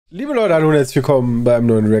Liebe Leute, hallo und herzlich willkommen beim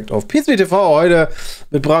neuen React auf PSW TV. Heute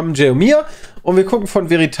mit Bram, Jay und mir. Und wir gucken von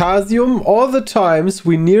Veritasium All the Times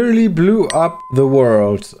We Nearly Blew Up the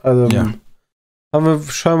World. Also haben wir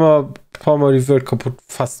scheinbar ein paar Mal die Welt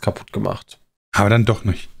fast kaputt gemacht. Aber dann doch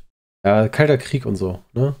nicht. Ja, kalter Krieg und so,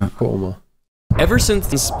 ne? Ja. Guck mal. Ever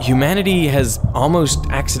since, humanity has almost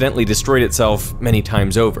accidentally destroyed itself many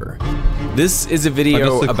times over. This is a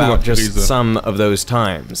video about just some of those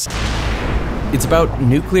times. It's about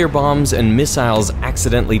nuclear bombs and missiles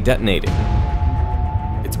accidentally detonating.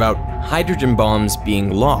 It's about hydrogen bombs being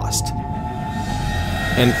lost.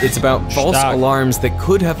 And it's about false alarms that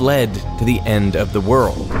could have led to the end of the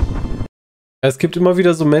world. Es gibt immer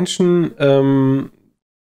wieder so Menschen,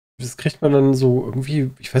 das kriegt man dann so irgendwie,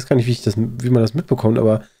 ich weiß gar nicht, wie man das mitbekommt,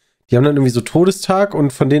 aber die haben dann irgendwie so Todestag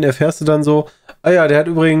und von denen erfährst du dann so, ah ja, der hat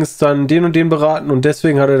übrigens dann den und den beraten und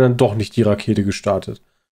deswegen hat er dann doch nicht die Rakete gestartet.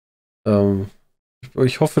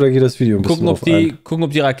 Ich hoffe, da geht das Video ein bisschen gucken,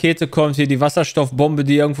 ob die Rakete kommt, hier die Wasserstoffbombe,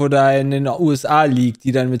 die irgendwo da in den USA liegt,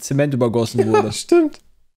 die dann mit Zement übergossen wurde. Ja, stimmt.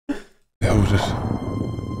 Ja, das.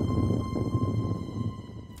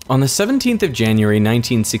 On the 17th of January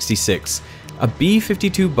 1966, a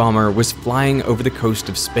B-52 bomber was flying over the coast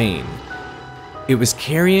of Spain. It was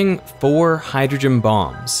carrying 4 hydrogen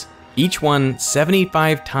bombs, each one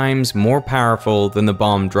 75 times more powerful than the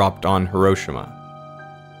bomb dropped on Hiroshima.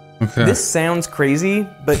 Okay. This sounds crazy,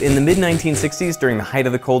 but in the mid-1960s, during the height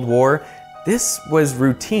of the Cold War, this was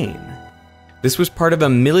routine. This was part of a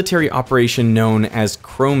military operation known as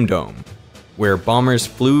Chrome Dome, where bombers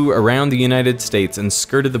flew around the United States and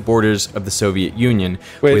skirted the borders of the Soviet Union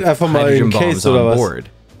with hydrogen bombs on board.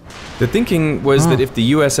 The thinking was that if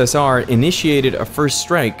the USSR initiated a first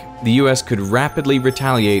strike, the US could rapidly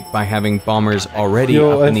retaliate by having bombers already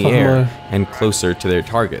up in the air and closer to their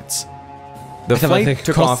targets. The flight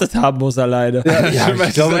took off. Haben muss alleine. Ja,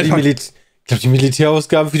 ich glaube, die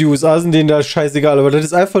Militärausgaben für die USA sind denen da scheißegal, aber das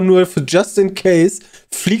ist einfach nur für just in case,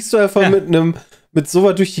 fliegst du einfach mit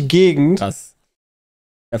sowas durch die Gegend. Krass.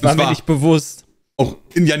 Das war mir nicht bewusst. Auch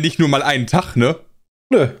ja nicht nur mal einen Tag, ne?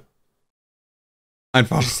 Nö.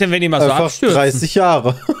 Einfach. Was ist denn, wenn die mal so abstürzen? 30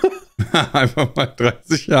 Jahre. Einfach mal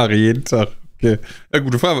 30 Jahre, jeden Tag. Okay. Ja,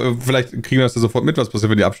 gute Frage. Vielleicht kriegen wir das da sofort mit, was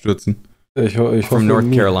passiert, wenn die abstürzen. From North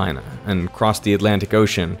Carolina and crossed the Atlantic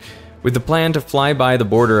Ocean, with the plan to fly by the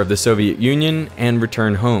border of the Soviet Union and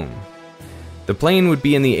return home. The plane would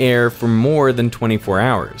be in the air for more than 24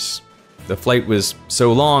 hours. The flight was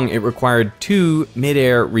so long it required 2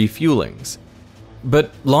 mid-air refuelings.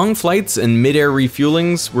 But long flights and mid-air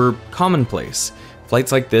refuelings were commonplace.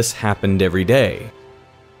 Flights like this happened every day.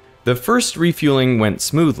 The first refueling went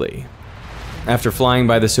smoothly. After flying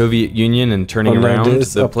by the Soviet Union and turning around,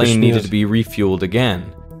 the plane needed to be refueled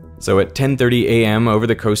again. So at 10:30 a.m. over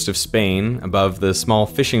the coast of Spain, above the small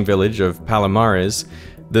fishing village of Palomares,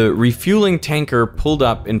 the refueling tanker pulled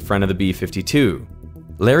up in front of the B-52.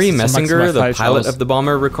 Larry Messinger, the pilot of the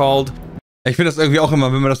bomber, recalled, ich finde das irgendwie auch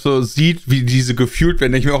immer, wenn man das so sieht, wie diese gefühlt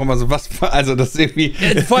werden, denke ich mir auch immer so, was, also das ist irgendwie...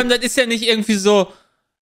 Ja, vor allem, das ist ja nicht irgendwie so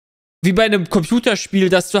wie bei einem Computerspiel,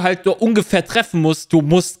 dass du halt nur ungefähr treffen musst, du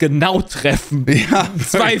musst genau treffen. Ja,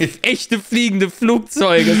 2 echte fliegende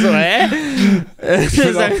Flugzeuge, so, hä?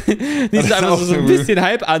 Die sind einfach so ein bisschen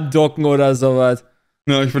halb andocken oder sowas.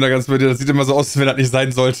 Ja, ich bin da ganz bei dir, das sieht immer so aus, als wenn das nicht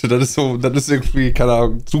sein sollte. Das ist irgendwie, keine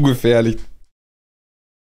Ahnung, zu gefährlich.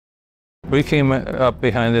 We came up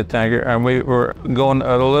behind the tanker and we were going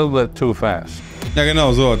a little bit too fast. Ja,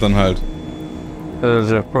 genau, so dann halt.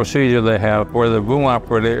 There's a procedure they have where the boom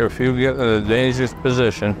operator, if you get in a dangerous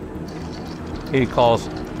position, he calls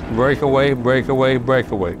breakaway, breakaway,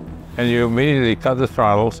 breakaway. And you immediately cut the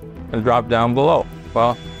throttles and drop down below.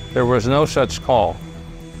 Well, there was no such call.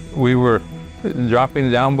 We were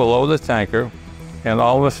dropping down below the tanker and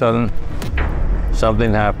all of a sudden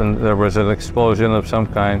something happened. There was an explosion of some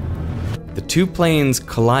kind. The 2 planes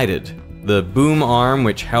collided. The boom arm,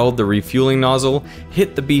 which held the refueling nozzle,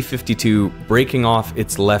 hit the B-52, breaking off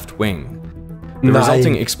its left wing. The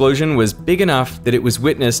resulting explosion was big enough that it was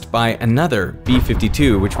witnessed by another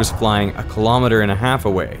B-52, which was flying 1.5 kilometers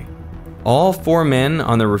away. All 4 men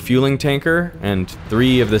on the refueling tanker and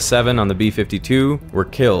 3 of the 7 on the B-52 were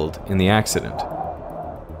killed in the accident.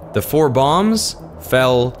 The 4 bombs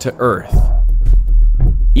fell to Earth.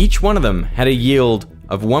 Each one of them had a yield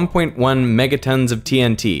of 1.1 megatons of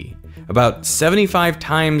TNT. About 75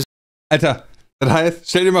 times. Alter, das heißt,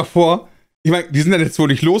 stell dir mal vor, ich meine, die sind dann jetzt wohl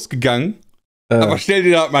nicht losgegangen, aber stell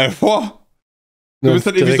dir das mal vor, du bist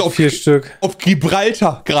dann irgendwie so auf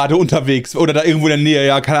Gibraltar gerade unterwegs oder da irgendwo in der Nähe,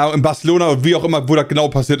 ja, keine Ahnung, in Barcelona oder wie auch immer, wo das genau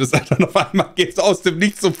passiert ist, Alter, und auf einmal geht's aus dem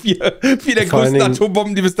Nichts so viel der größten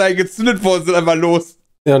Atombomben, die bis dahin gezündet worden sind, einfach los.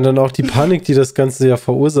 Ja, und dann auch die Panik, die das Ganze ja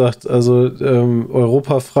verursacht. Also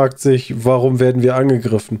Europa fragt sich, warum werden wir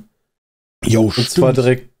angegriffen? Jo, und zwar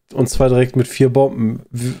direkt mit 4 Bomben.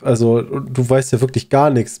 Also du weißt ja wirklich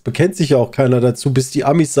gar nichts. Bekennt sich ja auch keiner dazu, bis die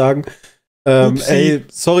Amis sagen, ey,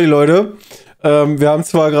 sorry Leute, wir haben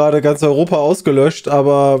zwar gerade ganz Europa ausgelöscht,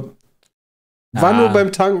 aber war nur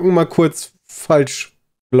beim Tanken mal kurz falsch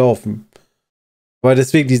gelaufen. Weil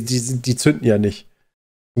deswegen, die zünden ja nicht.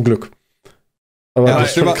 Zum Glück. Aber ja, das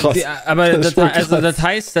ist schon krass.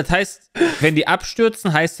 Das heißt, wenn die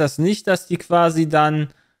abstürzen, heißt das nicht, dass die quasi dann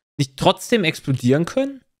nicht trotzdem explodieren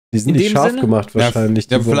können? Die sind nicht scharf gemacht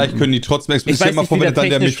wahrscheinlich. Ja, vielleicht können die trotzdem explodieren. Ich weiß nicht, wie der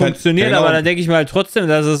technisch funktioniert, aber dann denke ich mal halt trotzdem,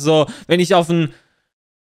 dass es so, wenn ich auf ein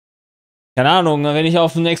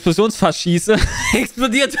Explosionsfass schieße,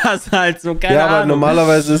 explodiert das halt so, keine Ahnung. Ja, aber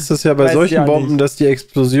normalerweise ist das ja bei solchen Bomben, dass die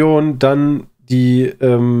Explosion dann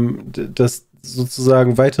das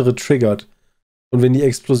sozusagen weitere triggert. Und wenn die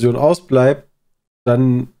Explosion ausbleibt,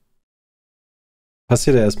 dann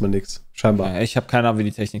passiert ja erstmal nichts, scheinbar. Ja, ich habe keine Ahnung, wie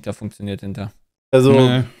die Technik da funktioniert hinter.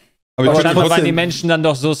 Also, aber scheinbar waren die Menschen dann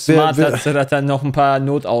doch so smart, dass sie da dann noch ein paar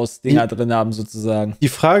Notaus-Dinger drin haben, sozusagen. Die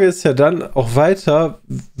Frage ist ja dann auch weiter,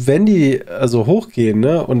 wenn die also hochgehen,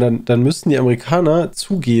 ne, und dann müssten die Amerikaner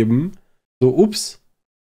zugeben, so, ups,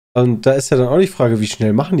 und da ist ja dann auch die Frage, wie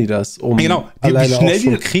schnell machen die das, um alleine auch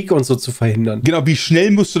schon Krieg und so zu verhindern. Genau, wie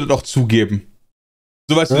schnell musst du das auch zugeben?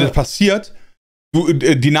 So, weißt du, das passiert,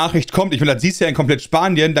 die Nachricht kommt, ich meine, das siehst du ja in komplett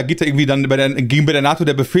Spanien, da geht ja irgendwie dann ging bei der NATO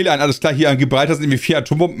der Befehl ein, alles klar, hier an Gibraltar sind irgendwie 4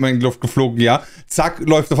 Atombomben in die Luft geflogen, ja. Zack,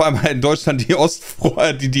 läuft auf einmal in Deutschland die Ostfront.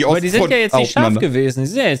 Aber die sind ja jetzt nicht scharf gewesen, die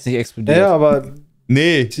sind ja jetzt nicht explodiert. Ja, aber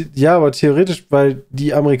nee. Ja, aber theoretisch, weil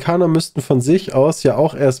die Amerikaner müssten von sich aus ja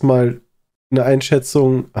auch erstmal eine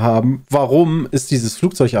Einschätzung haben, warum ist dieses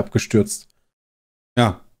Flugzeug abgestürzt.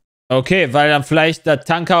 Ja. Okay, weil dann vielleicht der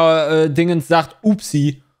Tanker-Dingens sagt,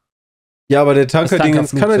 upsi. Ja, aber der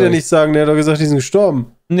Tanker-Dingens kann er ja nicht sagen, der hat doch gesagt, die sind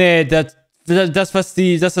gestorben. Nee, das, was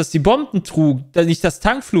die Bomben trug, nicht das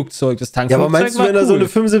Tankflugzeug. Das Tankflugzeug ja, aber meinst du, wenn da so eine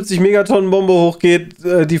 75 Megatonnen Bombe hochgeht,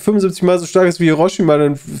 die 75 mal so stark ist wie Hiroshima,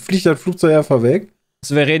 dann fliegt das Flugzeug einfach weg?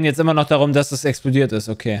 Also wir reden jetzt immer noch darum, dass es explodiert ist,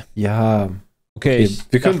 okay. Ja. Okay,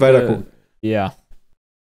 wir können weiter gucken. Ja.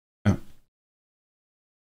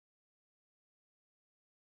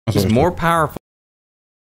 Is more powerful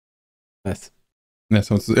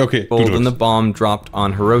than the bomb dropped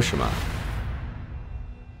on Hiroshima.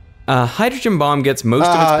 A hydrogen bomb gets most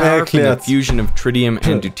of its power from the fusion of tritium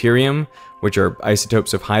and deuterium, which are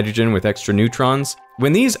isotopes of hydrogen with extra neutrons.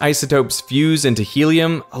 When these isotopes fuse into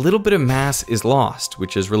helium, a little bit of mass is lost,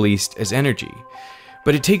 which is released as energy.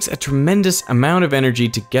 But it takes a tremendous amount of energy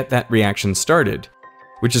to get that reaction started,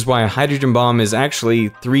 which is why a hydrogen bomb is actually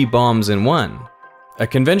 3 bombs in one. A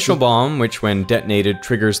conventional bomb, which when detonated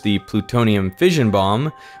triggers the plutonium fission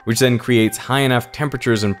bomb, which then creates high enough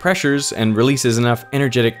temperatures and pressures and releases enough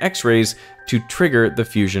energetic X-rays to trigger the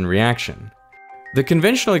fusion reaction. The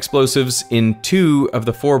conventional explosives in 2 of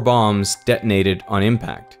the 4 bombs detonated on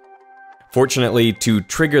impact. Fortunately, to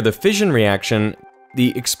trigger the fission reaction,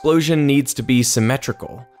 the explosion needs to be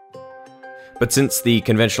symmetrical. But since the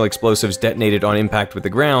conventional explosives detonated on impact with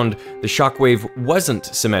the ground, the shockwave wasn't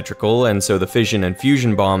symmetrical, and so the fission and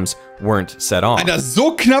fusion bombs weren't set off. Alter,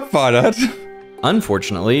 so knapp war das.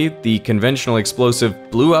 Unfortunately, the conventional explosive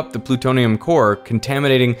blew up the plutonium core,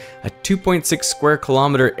 contaminating a 2.6 square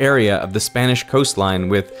kilometer area of the Spanish coastline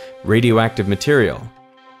with radioactive material.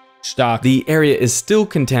 Stark. The area is still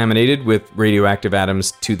contaminated with radioactive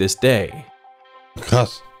atoms to this day.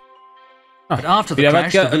 Krass. Wieder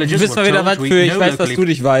was, du bist mal wieder was für, ich weiß, was du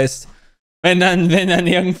nicht weißt. Wenn dann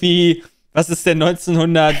irgendwie, was ist denn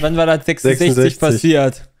 1900, wann war das, 66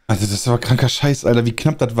 passiert? Also das ist aber kranker Scheiß, Alter, wie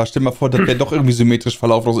knapp das war. Stell dir mal vor, das wäre doch irgendwie symmetrisch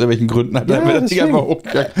verlaufen aus irgendwelchen Gründen. Alter, ja, wäre das Ding einfach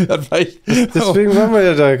hochgegangen. Deswegen waren wir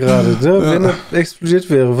ja da gerade, ne? Wenn das explodiert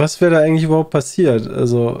wäre, was wäre da eigentlich überhaupt passiert?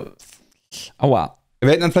 Also. Aua.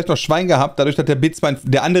 Wir hätten dann vielleicht noch Schwein gehabt, dadurch, dass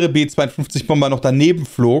der andere B-52-Bomber noch daneben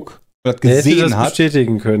flog. Das gesehen der hätte das hat.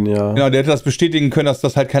 Bestätigen können, ja. Genau, der hätte das bestätigen können, dass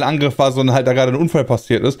das halt kein Angriff war, sondern halt da gerade ein Unfall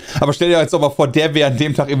passiert ist. Aber stell dir jetzt aber vor, der wäre an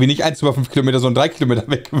dem Tag irgendwie nicht 1,5 Kilometer, sondern 3 Kilometer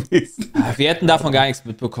weg gewesen. Wir hätten davon gar nichts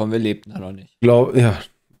mitbekommen, wir lebten da noch nicht. Ja.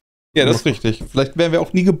 Ja, das ist richtig. Vielleicht wären wir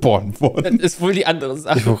auch nie geboren worden. Das ist wohl die andere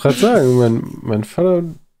Sache. Ich wollte gerade sagen, mein Vater.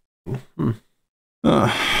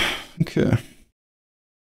 Okay.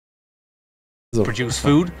 So. Produce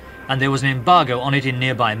food, and there was an embargo on it in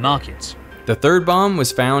nearby markets. The 3rd bomb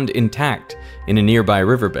was found intact in a nearby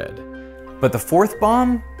riverbed, but the 4th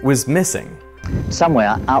bomb was missing.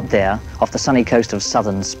 somewhere out there off the sunny coast of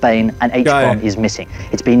southern Spain, an H-bomb is missing.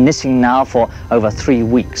 It's been missing now for over 3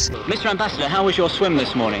 weeks. Mr. Ambassador, how was your swim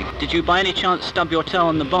this morning? Did you by any chance stub your toe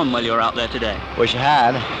on the bomb while you were out there today? Wish I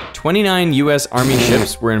had. 29 U.S. Army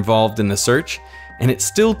ships were involved in the search, and it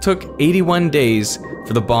still took 81 days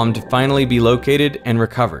for the bomb to finally be located and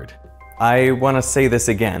recovered. I want to say this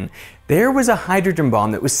again. There was a hydrogen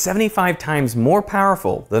bomb that was 75 times more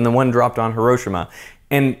powerful than the one dropped on Hiroshima,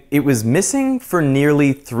 and it was missing for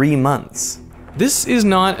nearly 3 months. This is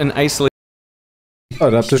not an isolated...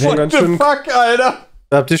 Oh, da habt ihr schon ganz schön... Fuck, Alter!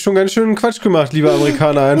 Da habt ihr schon ganz schön Quatsch gemacht, liebe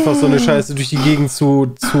Amerikaner, einfach so eine Scheiße durch die Gegend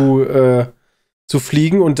zu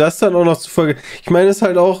fliegen und das dann auch noch zu folgen. Ich meine, es ist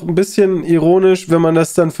halt auch ein bisschen ironisch, wenn man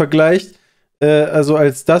das dann vergleicht, also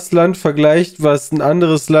als das Land vergleicht, was ein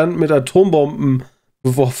anderes Land mit Atombomben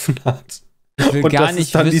beworfen hat. Und das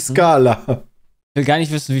ist dann die Skala. Ich will gar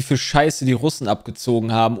nicht wissen, wie viel Scheiße die Russen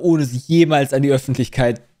abgezogen haben, ohne sich jemals an die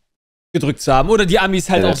Öffentlichkeit gedrückt zu haben. Oder die Amis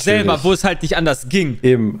halt auch selber, wo es halt nicht anders ging.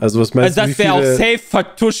 Eben, also was meinst du, das wäre auch safe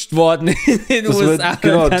vertuscht worden in den USA.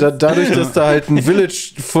 Genau, dadurch, dass da halt ein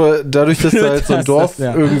Village, dadurch, dass da halt so ein Dorf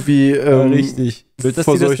irgendwie richtig.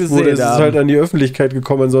 verseucht wurde, ist es halt an die Öffentlichkeit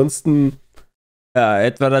gekommen. Ansonsten... Ja,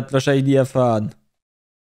 hätte man das wahrscheinlich nie erfahren.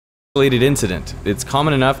 Incident. It's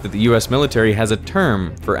common enough that the US military has a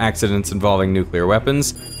term for accidents involving nuclear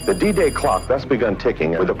weapons. The D-Day clock thus begun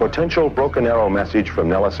ticking with a potential broken arrow message from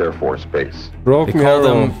Nellis Air Force Base. They call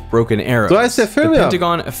them broken arrows. So heißt der Film, the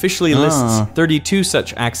Pentagon officially lists 32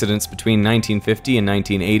 such accidents between 1950 and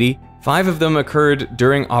 1980. 5 of them occurred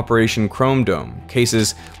during Operation Chrome Dome,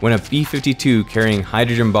 cases when a B-52 carrying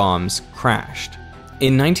hydrogen bombs crashed.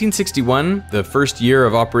 In 1961, the first year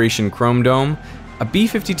of Operation Chrome Dome, a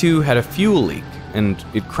B-52 had a fuel leak, and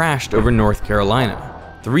it crashed over North Carolina.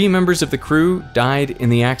 3 members of the crew died in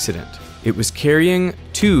the accident. It was carrying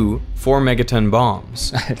 2 4-megaton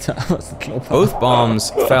bombs. Both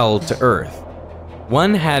bombs fell to Earth.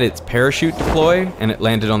 One had its parachute deploy, and it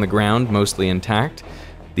landed on the ground mostly intact.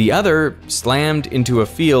 The other slammed into a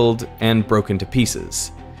field and broke into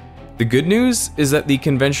pieces. The good news is that the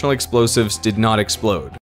conventional explosives did not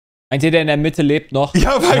explode. Meint ihr, der in der Mitte lebt noch?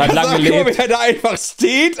 Ja, weil hat lange gelebt. Wie er da einfach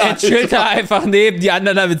steht. Er chillt da einfach neben, die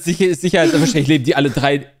anderen da mit Sicherheit, wahrscheinlich leben die alle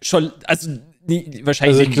 3 schon, also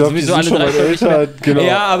wahrscheinlich also ich glaub, sowieso alle 3 schon nicht mehr. Genau.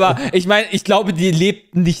 Ja, aber ich meine, ich glaube, die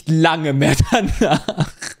lebten nicht lange mehr danach.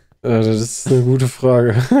 Das ist eine gute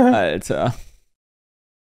Frage. Alter.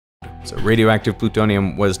 So radioactive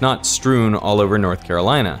plutonium was not strewn all over North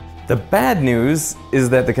Carolina. The bad news is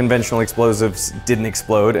that the conventional explosives didn't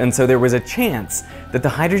explode, and so there was a chance that the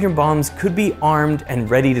hydrogen bombs could be armed and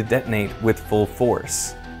ready to detonate with full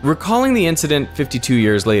force. Recalling the incident 52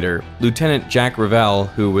 years later, Lieutenant Jack Revell,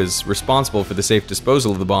 who was responsible for the safe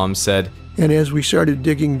disposal of the bombs, said, "And as we started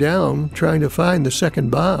digging down, trying to find the second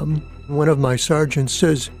bomb, one of my sergeants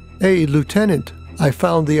says, 'Hey, Lieutenant, I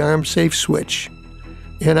found the arm safe switch.'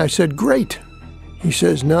 And I said, 'Great.' He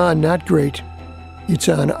says, 'No, not great. It's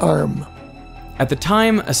on arm.'" At the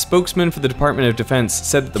time, a spokesman for the Department of Defense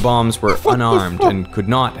said that the bombs were unarmed and could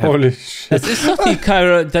not have... Holy shit. Das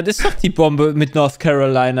ist doch die Bombe mit North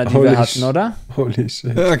Carolina, die wir hatten, oder? Holy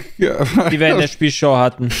shit. Ja. Die wir in der Spielshow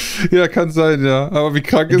hatten. Ja, kann sein, ja. Aber wie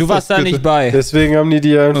krank ist das? Du warst da bitte? Nicht bei. Deswegen haben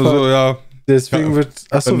die einfach... Also, ja. Deswegen wird...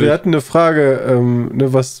 Achso, wir hatten eine Frage,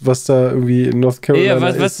 was da irgendwie in North Carolina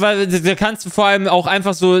ist. Da kannst du vor allem auch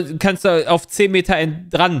einfach so, kannst du auf 10 Meter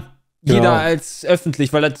dran. Jeder als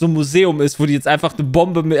öffentlich, weil das so ein Museum ist, wo die jetzt einfach eine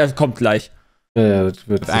Bombe mit... kommt gleich. Ja, das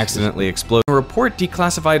wird accidentally exploded. In a report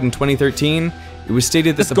declassified in 2013, it was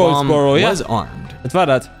stated that the bomb was armed. Was war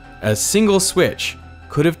das? A single switch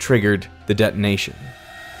could have triggered the detonation.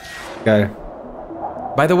 Geil.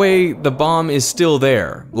 By the way, the bomb is still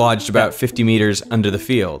there, lodged about 50 meters under the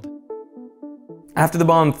field. After the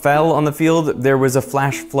bomb fell on the field, there was a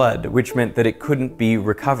flash flood, which meant that it couldn't be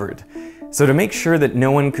recovered. So to make sure that no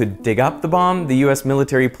one could dig up the bomb, the US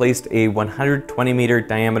military placed a 120-meter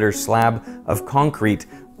diameter slab of concrete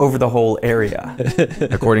over the whole area.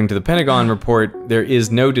 According to the Pentagon report, there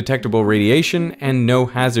is no detectable radiation and no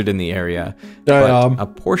hazard in the area, but a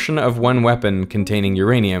portion of one weapon containing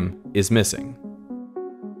uranium is missing.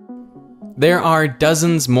 There are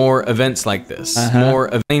dozens more events like this. More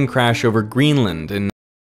a plane crash over Greenland and...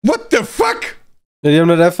 What the fuck? Ja, die haben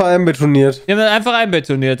das einfach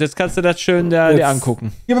einbetoniert. Jetzt kannst du das schön dir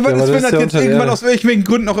angucken. Ja, aber was ist, wenn das jetzt irgendwann aus welchen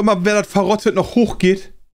Gründen auch immer, wer das verrottet, noch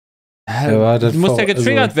hochgeht? Ja, das muss ja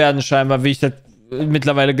getriggert werden scheinbar, wie ich das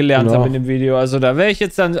mittlerweile gelernt habe in dem Video. Also da wäre ich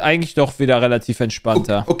jetzt dann eigentlich doch wieder relativ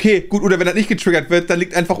entspannter. Okay, gut, oder wenn das nicht getriggert wird, dann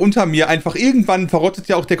liegt einfach unter mir irgendwann verrottet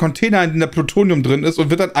ja auch der Container, in dem der Plutonium drin ist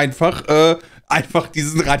und wird dann einfach einfach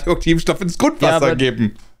diesen radioaktiven Stoff ins Grundwasser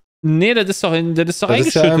geben. Nee, das ist doch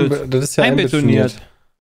eingeschüttet. Das ist ja einbetoniert.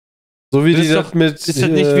 So wie die das mit ist das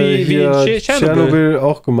nicht wie in Tschernobyl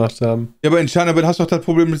auch gemacht haben. Ja, aber in Tschernobyl hast du doch das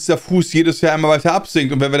Problem, dass dieser Fuß jedes Jahr immer weiter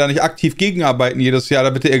absinkt. Und wenn wir da nicht aktiv gegenarbeiten jedes Jahr,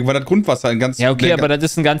 dann wird ja irgendwann das Grundwasser ein ganz... Ja, okay, aber das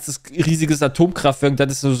ist ein ganzes riesiges Atomkraftwerk.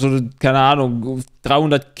 Das ist so keine Ahnung,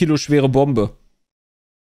 300 Kilo schwere Bombe.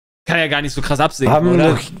 Kann ja gar nicht so krass absinken,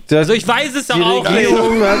 oder? Also ich weiß es doch auch nicht. Die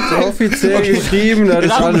Regierung hat offiziell geschrieben, das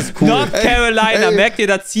ist alles cool. North Carolina, merkt ihr,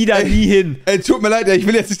 da zieht da nie hin. Tut mir leid, ich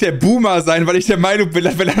will jetzt nicht der Boomer sein, weil ich der Meinung bin,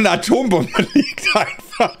 dass wenn da eine Atombombe liegt,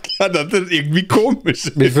 einfach, das ist irgendwie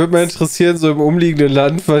komisch. Mich würde mal interessieren, so im umliegenden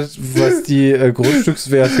Land, was die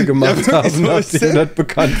Grundstückswerte gemacht haben, nachdem das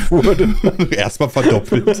bekannt wurde. Erstmal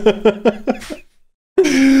verdoppelt.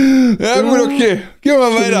 Ja gut, okay. Gehen wir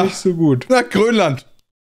mal weiter. Nicht so gut. Na, Grönland.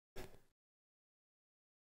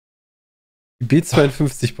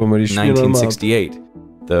 B-52-Bomber, die spielen 1968.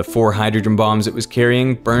 The 4 hydrogen bombs it was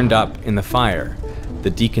carrying burned up in the fire.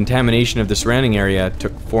 The decontamination of the surrounding area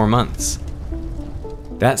took 4 months.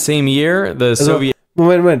 That same year, the Soviet...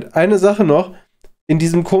 Moment. Eine Sache noch. In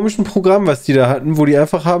diesem komischen Programm, was die da hatten, wo die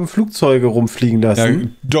einfach haben Flugzeuge rumfliegen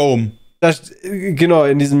lassen. Ja, Dome. Genau,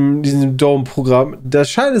 in diesem Dome-Programm. Da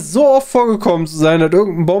scheint es so oft vorgekommen zu sein, dass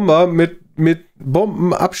irgendein Bomber mit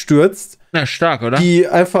Bomben abstürzt. Na, stark, oder? Die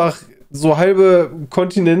einfach so halbe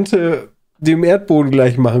Kontinente dem Erdboden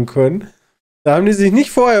gleich machen können. Da haben die sich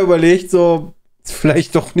nicht vorher überlegt, so, ist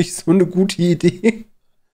vielleicht doch nicht so eine gute Idee.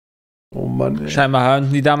 Oh Mann, ey. Scheinbar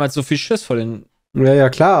haben die damals so viel Schiss vor den ja,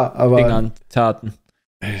 klar, aber Dingern, Taten.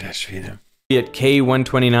 Alter Schwede.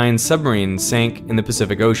 K-129 submarine sank in the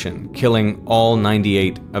Pacific Ocean, killing all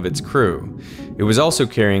 98 of its crew. It was also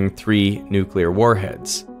carrying 3 nuclear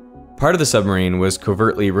warheads. Part of the submarine was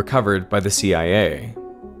covertly recovered by the CIA.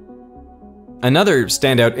 Another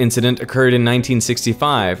standout incident occurred in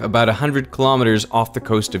 1965, about 100 kilometers off the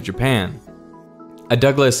coast of Japan. A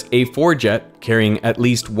Douglas A-4 jet carrying at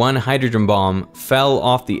least 1 hydrogen bomb fell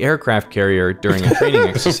off the aircraft carrier during a training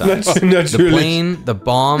exercise. The plane, the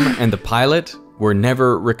bomb, and the pilot were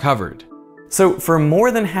never recovered. So, for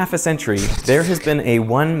more than half a century, there has been a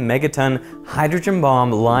 1 megaton hydrogen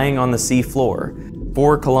bomb lying on the sea floor,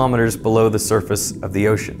 4 kilometers below the surface of the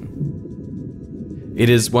ocean. It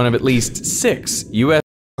is one of at least 6 US...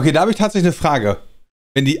 Okay, da habe ich tatsächlich eine Frage.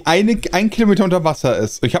 Wenn die 1 Kilometer unter Wasser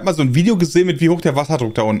ist, ich habe mal so ein Video gesehen, mit wie hoch der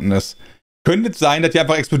Wasserdruck da unten ist. Könnte es sein, dass die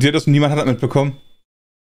einfach explodiert ist und niemand hat das mitbekommen?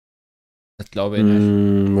 Das glaube ich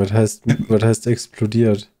nicht. Was heißt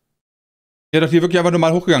explodiert? Ja, doch die wirklich einfach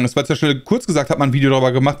normal hochgegangen ist, weil es ja schnell kurz gesagt hat, man ein Video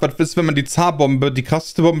darüber gemacht, was ist, wenn man die Zarbombe, die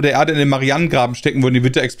krasseste Bombe der Erde in den Marianengraben stecken würde, die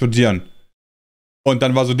wird ja explodieren. Und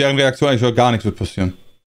dann war so deren Reaktion eigentlich, gar nichts wird passieren.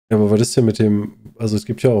 Ja, aber was ist denn mit dem, also es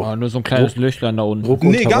gibt ja auch... nur so ein kleines Löchlein da unten.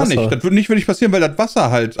 Nee, gar nicht. Das würde nicht wirklich passieren, weil das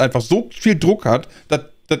Wasser halt einfach so viel Druck hat, dass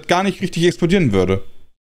das gar nicht richtig explodieren würde.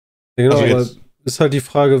 Ja, genau, also aber ist halt die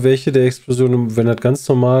Frage, welche der Explosionen, wenn das ganz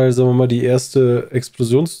normal, sagen wir mal, die erste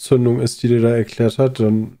Explosionszündung ist, die der da erklärt hat,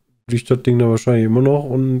 dann liegt das Ding da wahrscheinlich immer noch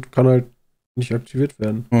und kann halt nicht aktiviert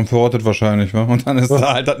werden. Man verortet wahrscheinlich, wa? Und dann ist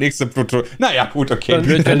da halt das nächste Plutonium. Naja, gut, okay. Dann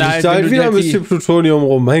liegt da halt wieder ein bisschen Plutonium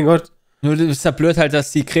rum, mein Gott. Nur ist ja blöd halt,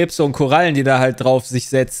 dass die Krebse und Korallen, die da halt drauf sich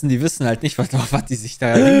setzen, die wissen halt nicht, was die sich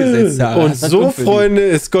da hingesetzt haben. Und so, Freunde,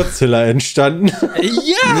 ist Godzilla entstanden.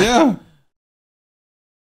 Ja!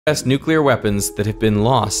 US nuclear weapons that have been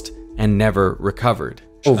lost and never recovered.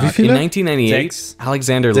 Oh, wie viele? In 1998,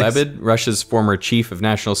 Alexander Lebed, Russia's former chief of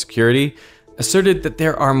national security, asserted that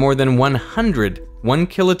there are more than 100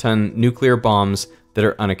 1-kiloton nuclear bombs that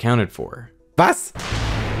are unaccounted for. Was?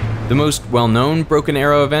 The most well-known Broken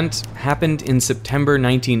Arrow event happened in September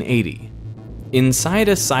 1980. Inside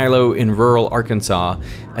a silo in rural Arkansas,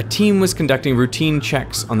 a team was conducting routine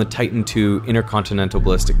checks on the Titan II intercontinental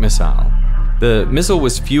ballistic missile. The missile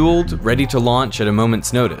was fueled, ready to launch at a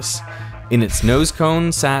moment's notice. In its nose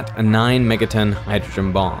cone sat a 9-megaton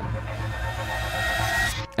hydrogen bomb.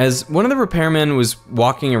 As one of the repairmen was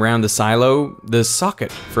walking around the silo, the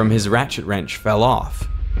socket from his ratchet wrench fell off.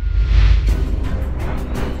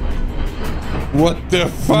 What the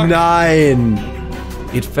fuck? Nein!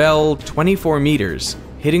 It fell 24 meters,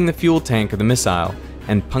 hitting the fuel tank of the missile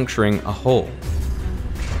and puncturing a hole.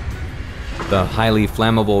 The highly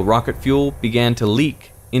flammable rocket fuel began to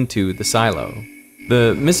leak into the silo.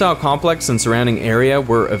 The missile complex and surrounding area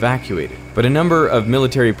were evacuated, but a number of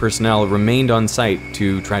military personnel remained on site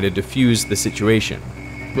to try to defuse the situation.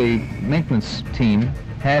 The maintenance team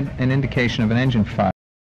had an indication of an engine fire.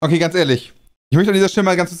 Okay, ganz ehrlich. Ich möchte an dieser Stelle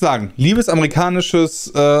mal ganz kurz sagen, liebes amerikanisches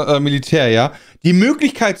Militär, ja, die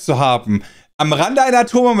Möglichkeit zu haben, am Rande einer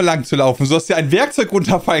Atombombe lang zu laufen, sodass dir ein Werkzeug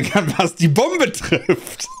runterfallen kann, was die Bombe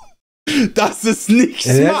trifft. Das ist nicht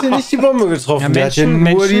smart. Der hat ja nicht die Bombe getroffen. Ja, der hat ja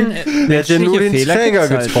nur den Träger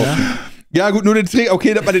getroffen. Halt, ja gut, nur den Träger.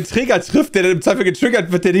 Okay, dass man den Träger trifft, der dann im Zweifel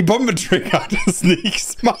getriggert wird, der die Bombe triggert. Das ist nicht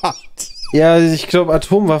smart. Ja, ich glaube,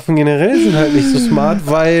 Atomwaffen generell sind halt nicht so smart,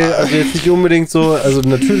 weil, also jetzt nicht unbedingt so, also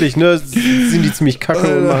natürlich, ne, sind die ziemlich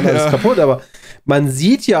kacke und machen alles kaputt, aber man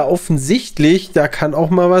sieht ja offensichtlich, da kann auch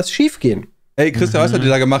mal was schief gehen. Ey, Christian, weißt du, was die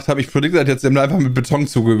da gemacht haben? Ich predikte das jetzt, die haben da einfach mit Beton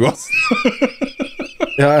zugegossen.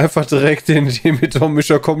 Ja, einfach direkt den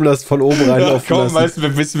Betonmischer kommen lassen, von oben reinlaufen lassen. Weißt du,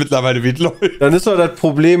 wir wissen mittlerweile, wie es läuft. Dann ist doch das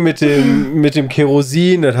Problem mit dem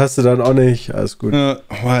Kerosin, das hast du dann auch nicht. Alles gut. Ja,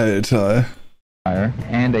 Alter.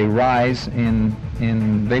 And a rise in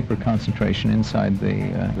vapor concentration inside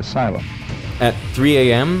the silo. At 3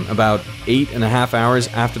 a.m., about 8.5 hours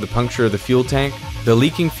after the puncture of the fuel tank, the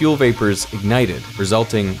leaking fuel vapors ignited,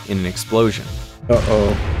 resulting in an explosion.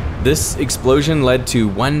 Uh-oh. This explosion led to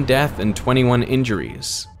 1 death and 21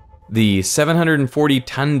 injuries. The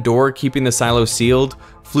 740-ton door keeping the silo sealed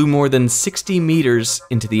flew more than 60 meters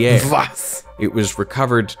into the air. Was? It was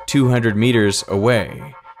recovered 200 meters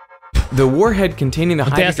away. The warhead containing the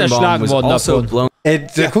hydrogen bomb was also blown. Ey,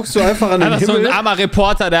 da guckst du einfach an den Himmel. So ein armer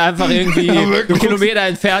Reporter, der einfach irgendwie einen Kilometer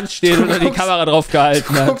entfernt steht und die Kamera drauf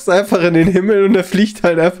gehalten hat. Du guckst einfach in den Himmel und da fliegt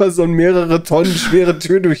halt einfach so eine mehrere Tonnen schwere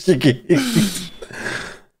Tür durch die Gegend.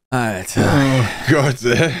 Alter. Oh Gott,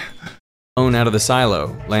 ey. Blown out of the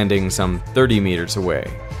silo, landing some 30 meters away.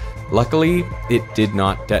 Luckily, it did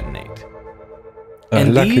not detonate.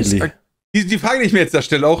 And these are Die Frage, die ich mir jetzt da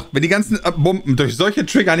stelle, auch, wenn die ganzen Bomben durch solche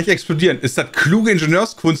Trigger nicht explodieren, ist das kluge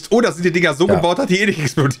Ingenieurskunst oder sind die Dinger so gebaut, dass die nicht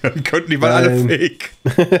explodieren könnten? Die waren alle fake.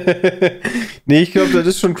 Nee, ich glaube, das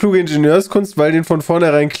ist schon kluge Ingenieurskunst, weil denen von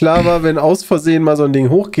vornherein klar war, wenn aus Versehen mal so ein Ding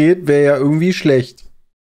hochgeht, wäre ja irgendwie schlecht.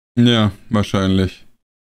 Ja, wahrscheinlich.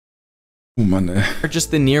 Oh Mann, ey. Are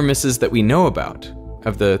just the near misses that we know about.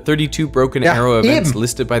 Of the 32 broken arrow events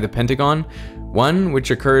listed by the Pentagon, one, which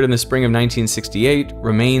occurred in the spring of 1968,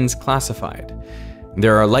 remains classified.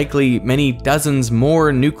 There are likely many dozens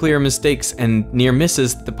more nuclear mistakes and near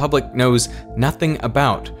misses that the public knows nothing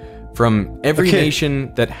about from every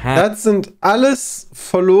nation that has. Das sind alles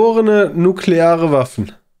verlorene nukleare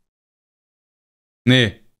Waffen.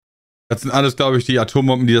 Nee. Das sind alles, glaube ich, die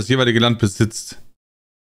Atombomben, die das jeweilige Land besitzt.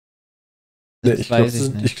 Nee,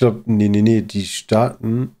 ich glaube, nee, die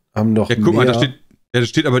Staaten haben doch mehr. Ja, guck mal, da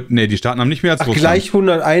steht aber, nee, die Staaten haben nicht mehr als Russland. Gleich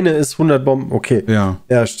 101 ist 100 Bomben, okay.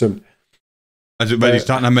 Ja, stimmt. Also, weil die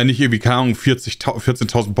Staaten haben ja nicht irgendwie, keine Ahnung,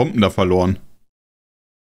 14.000 Bomben da verloren.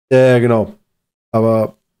 Ja, genau.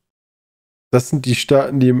 Aber das sind die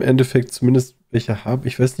Staaten, die im Endeffekt zumindest welche haben.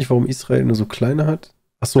 Ich weiß nicht, warum Israel nur so kleine hat.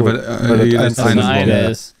 Achso, ja, weil das einzelne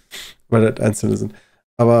ist. Weil das einzelne sind.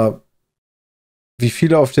 Aber wie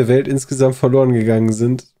viele auf der Welt insgesamt verloren gegangen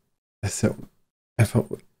sind, das ist ja einfach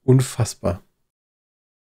unfassbar.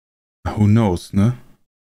 Who knows, ne?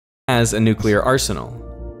 As a nuclear arsenal.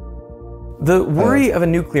 The worry of a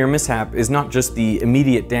nuclear mishap is not just the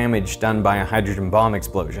immediate damage done by a hydrogen bomb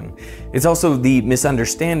explosion. It's also the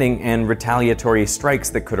misunderstanding and retaliatory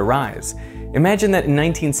strikes that could arise. Imagine that in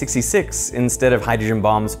 1966, instead of hydrogen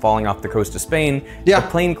bombs falling off the coast of Spain, a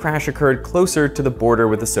plane crash occurred closer to the border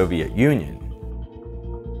with the Soviet Union.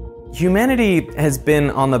 Humanity has been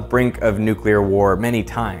on the brink of nuclear war many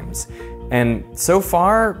times, and so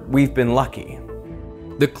far, we've been lucky.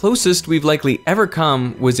 The closest we've likely ever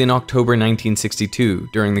come was in October 1962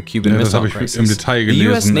 during the Cuban Missile Crisis.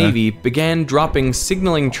 The US Navy began dropping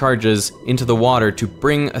signaling charges into the water to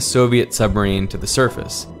bring a Soviet submarine to the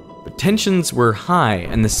surface. But tensions were high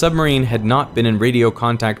and the submarine had not been in radio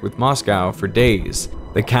contact with Moscow for days.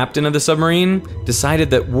 The captain of the submarine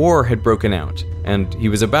decided that war had broken out and he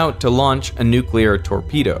was about to launch a nuclear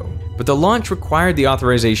torpedo. But the launch required the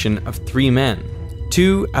authorization of 3 men.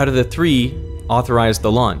 2 out of the 3 authorized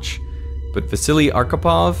the launch, but Vasily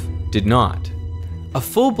Arkhipov did not. A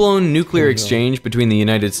full-blown nuclear exchange between the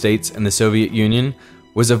United States and the Soviet Union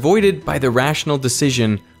was avoided by the rational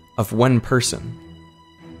decision of one person.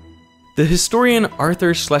 The historian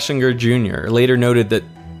Arthur Schlesinger Jr. later noted that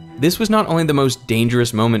this was not only the most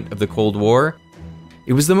dangerous moment of the Cold War,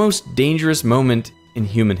 it was the most dangerous moment in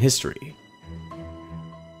human history.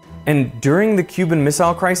 And during the Cuban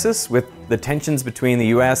Missile Crisis, with the tensions between the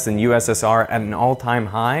US and USSR at an all-time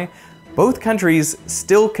high, both countries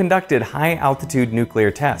still conducted high-altitude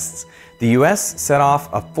nuclear tests. The US set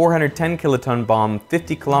off a 410 kiloton bomb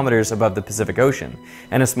 50 kilometers above the Pacific Ocean,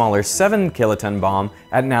 and a smaller 7 kiloton bomb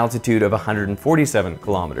at an altitude of 147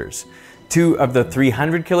 kilometers. 2 of the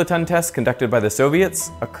 300 kiloton tests conducted by the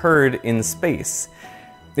Soviets occurred in space.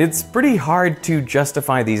 It's pretty hard to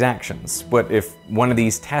justify these actions. What if one of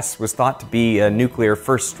these tests was thought to be a nuclear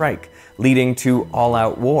first strike, leading to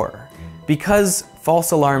all-out war? Because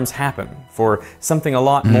false alarms happen for something a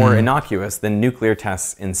lot more innocuous than nuclear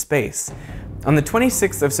tests in space. On the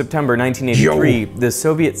 26th of September 1983, the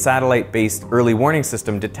Soviet satellite-based early warning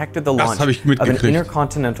system detected the launch of an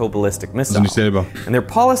intercontinental ballistic missile. And their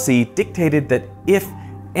policy dictated that if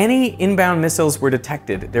any inbound missiles were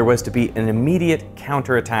detected, there was to be an immediate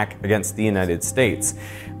counterattack against the United States.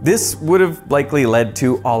 This would have likely led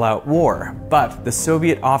to all-out war, but the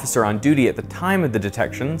Soviet officer on duty at the time of the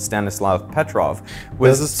detection, Stanislav Petrov,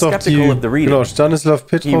 was skeptical of the reading. Genau, Stanislav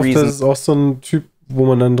Petrov, das ist auch so ein Typ, wo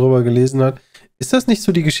man dann drüber gelesen hat. Ist das nicht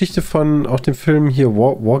so die Geschichte von auch dem Film hier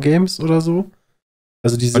War Games oder so?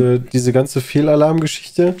 Also diese ganze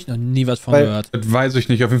Fehlalarm-Geschichte. Hab ich noch nie was von gehört. Das weiß ich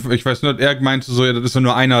nicht. Auf jeden Fall, ich weiß nur, er meinte so, ja, das ist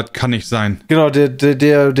nur einer, kann nicht sein. Genau,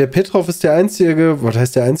 der Petrov ist der Einzige, was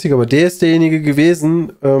heißt der Einzige, aber der ist derjenige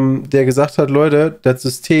gewesen, der gesagt hat, Leute, das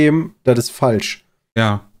System, das ist falsch.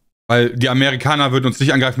 Ja, weil die Amerikaner würden uns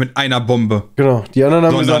nicht angreifen mit einer Bombe. Genau, die anderen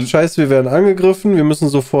haben gesagt, scheiße, wir werden angegriffen, wir müssen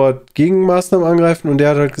sofort Gegenmaßnahmen angreifen und der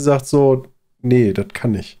hat halt gesagt so, nee, das kann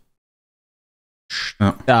nicht.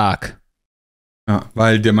 Ja. Stark. Ja,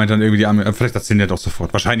 weil der meint dann irgendwie, vielleicht erzählen die das doch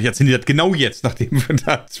sofort. Wahrscheinlich erzählen die das genau jetzt, nachdem wir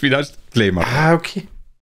das wieder Claim haben. Ah, okay.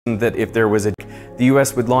 That if there was the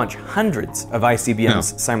US would launch hundreds of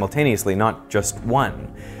ICBMs simultaneously, not just one.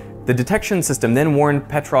 The detection system then warned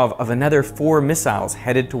Petrov of another 4 missiles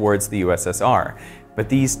headed towards the USSR, but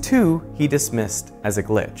these 2 he dismissed as a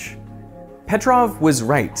glitch. Petrov was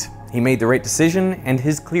right. He made the right decision, and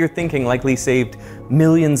his clear thinking likely saved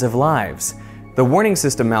millions of lives. The warning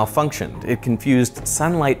system malfunctioned. It confused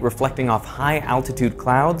sunlight reflecting off high-altitude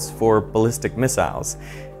clouds for ballistic missiles.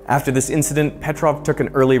 After this incident, Petrov took an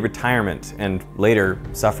early retirement and later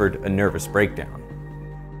suffered a nervous breakdown.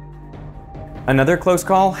 Another close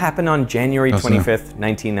call happened on January 25th,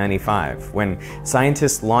 1995, when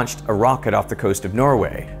scientists launched a rocket off the coast of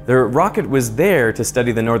Norway. The rocket was there to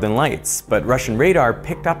study the northern lights, but Russian radar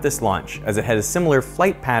picked up this launch as it had a similar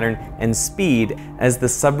flight pattern and speed as the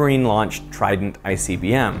submarine-launched Trident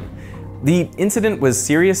ICBM. The incident was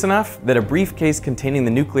serious enough that a briefcase containing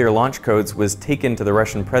the nuclear launch codes was taken to the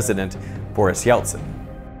Russian president, Boris Yeltsin.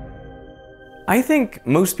 I think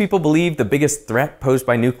most people believe the biggest threat posed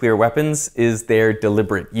by nuclear weapons is their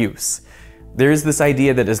deliberate use. There's this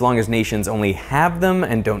idea that as long as nations only have them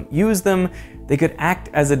and don't use them, they could act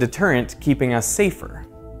as a deterrent, keeping us safer.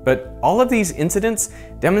 But all of these incidents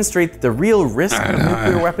demonstrate that the real risk of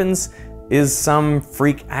nuclear weapons is some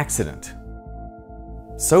freak accident.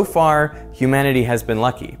 So far, humanity has been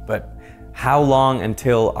lucky, but how long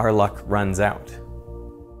until our luck runs out?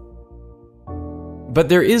 But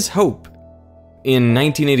there is hope. In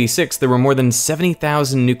 1986, there were more than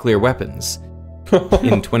 70,000 nuclear weapons.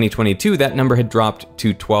 In 2022, that number had dropped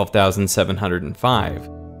to 12,705.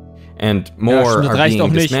 And more are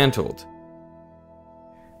being dismantled.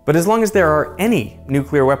 But as long as there are any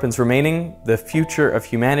nuclear weapons remaining, the future of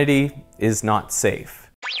humanity is not safe.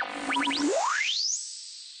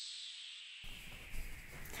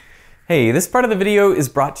 Hey, this part of the video is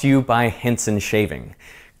brought to you by Henson Shaving.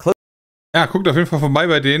 Ja, guckt auf jeden Fall vorbei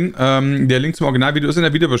bei denen. Der Link zum Originalvideo ist in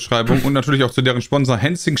der Videobeschreibung und natürlich auch zu deren Sponsor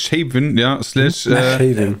Henson Shaving, ja, /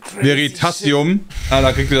 Veritasium.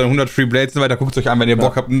 Da kriegt ihr dann 100 Free Blades und so weiter. Guckt es euch an, wenn ihr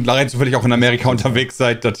Bock habt und rein zufällig auch in Amerika unterwegs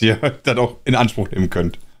seid, dass ihr das auch in Anspruch nehmen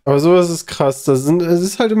könnt. Aber sowas ist krass. Es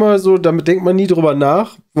ist halt immer so, damit denkt man nie drüber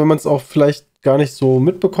nach, wenn man es auch vielleicht gar nicht so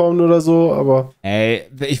mitbekommt oder so, aber... Ey,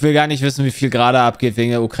 ich will gar nicht wissen, wie viel gerade abgeht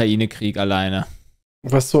wegen der Ukraine-Krieg alleine.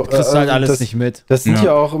 Was so, du kriegst halt alles nicht mit. Das sind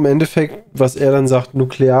ja auch im Endeffekt, was er dann sagt,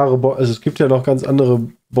 nukleare Bomben. Also es gibt ja noch ganz andere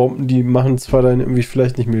Bomben, die machen zwar dann irgendwie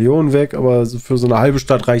vielleicht nicht Millionen weg, aber so für so eine halbe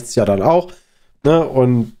Stadt reicht es ja dann auch. Ne?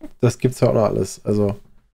 Und das gibt's ja auch noch alles. Also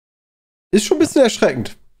ist schon ein bisschen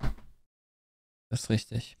erschreckend. Das ist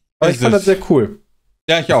richtig. Aber ich fand das sehr cool.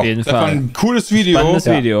 Ja, ich auch. Auf jeden das war ein cooles Video. Spannendes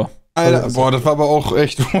Video. Alter, boah, das war aber auch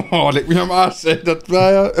echt, leck mich am Arsch, ey. Das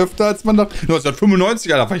war ja öfter als man dachte.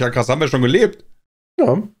 1995, Alter, war ja krass, haben wir schon gelebt.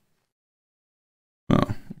 Ja. Ja,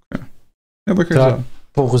 okay. Ja, aber kann ich sagen.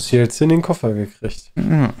 Boris Jelzin den Koffer gekriegt.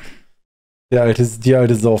 Ja. Die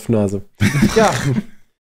alte Saufnase. Ja,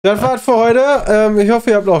 das war's für heute. Ich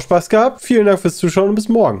hoffe, ihr habt auch Spaß gehabt. Vielen Dank fürs Zuschauen und bis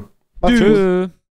morgen. Tschüss.